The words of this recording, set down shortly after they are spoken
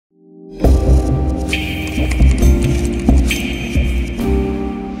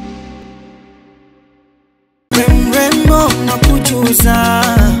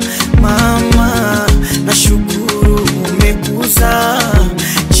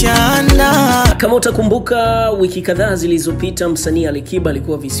Kama utakumbuka wiki kadhaa zilizopita msanii Alikiba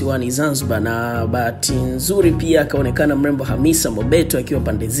alikuwa visiwani Zanzibar, na bahati nzuri pia akaonekana mrembo HAMISA MOBETTO akiwa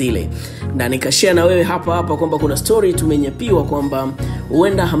pande zile. Na nikashare na wewe hapa kwamba kuna story tumenyepiwa kwamba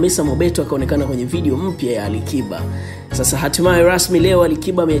huenda HAMISA MOBETTO akaonekana kwenye video mpya ya Alikiba. Sasa hatimaye rasmi leo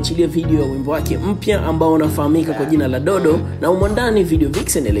Alikiba ameachilia video ya wimbo wake mpya ambao unafahamika kwa jina la DODO, na humo ndani video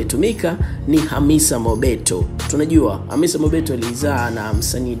vixen iliyotumika ni HAMISA MOBETTO. Tunajua HAMISA MOBETTO alizaa na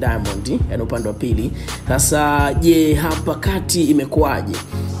msanii Diamond, yani upande wa pili. Sasa je, hapa kati imekuaje?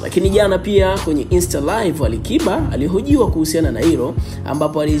 Lakini jana pia kwenye Insta live Alikiba alihojiwa kuhusiana na hilo,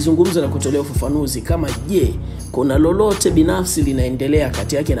 ambapo alizungumza na kutolea ufafanuzi kama je, kuna lolote binafsi linaendelea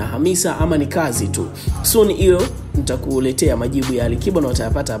kati yake na HAMISA ama ni kazi tu. Soon hiyo nitakuletea majibu ya Alikiba na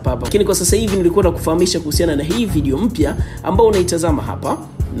utayapata hapa. Lakini kwa sasa hivi nilikuwa nakufahamisha kuhusiana na hii video mpya ambao unaitazama hapa,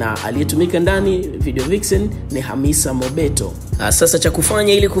 na aliyetumika ndani video vixen ni HAMISA MOBETTO. Sasa cha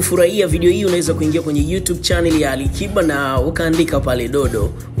kufanya ili kufurahia video hii, unaweza kuingia kwenye YouTube channel ya Alikiba na ukaandika pale DODO,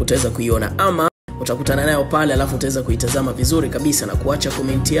 utaweza kuiona, ama utakutana nayo pale, alafu utaweza kuitazama vizuri kabisa na kuacha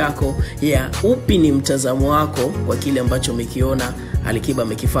komenti yako ya upi ni mtazamo wako kwa kile ambacho umekiona Alikiba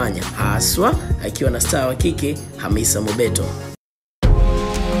amekifanya, haswa akiwa na star wa kike HAMISA MOBETTO.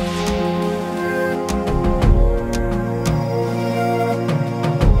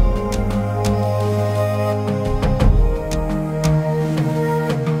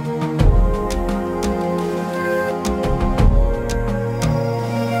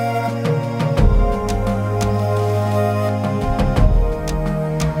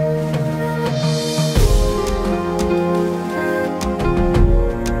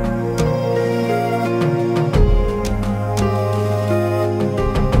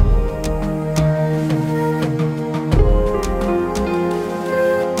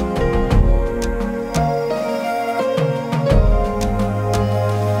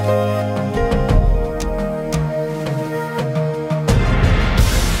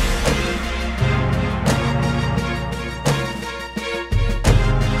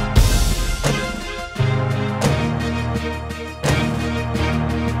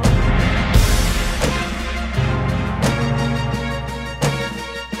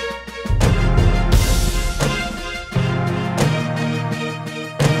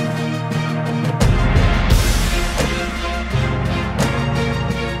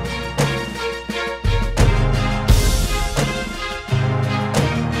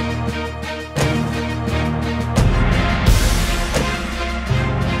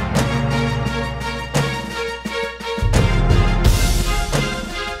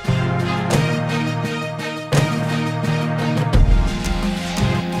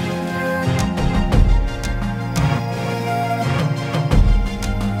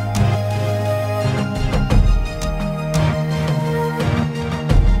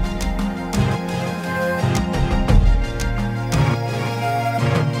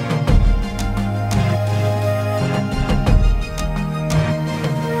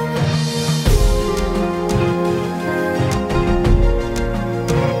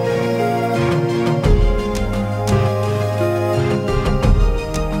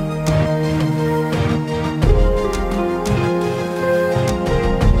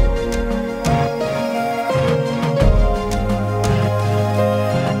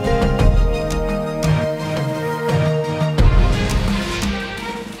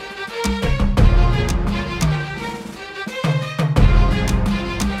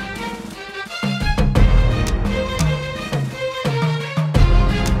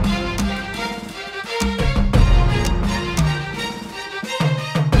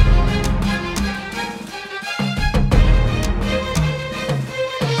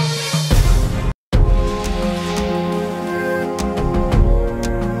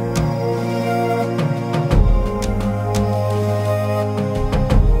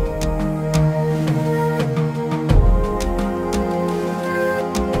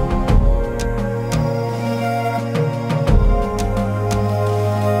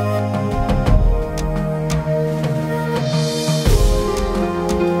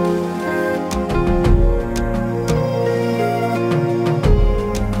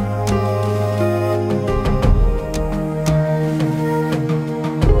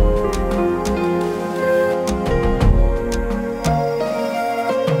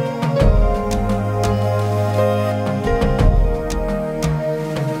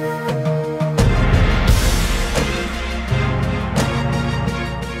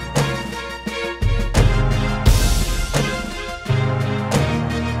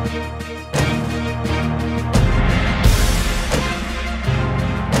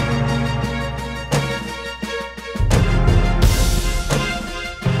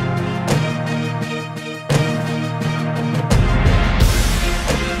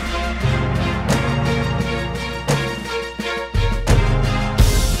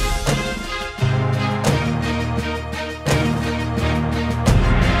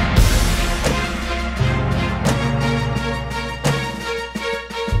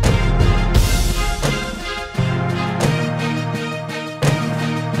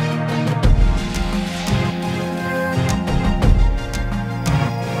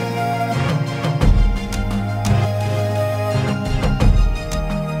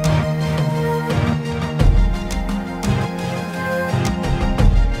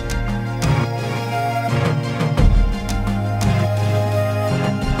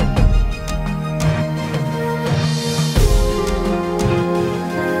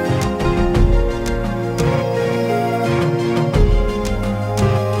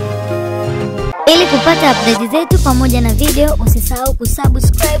 kupata update zetu pamoja na video, usisahau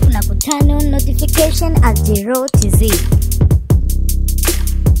kusubscribe na kuturn on notification at Jraww TZ.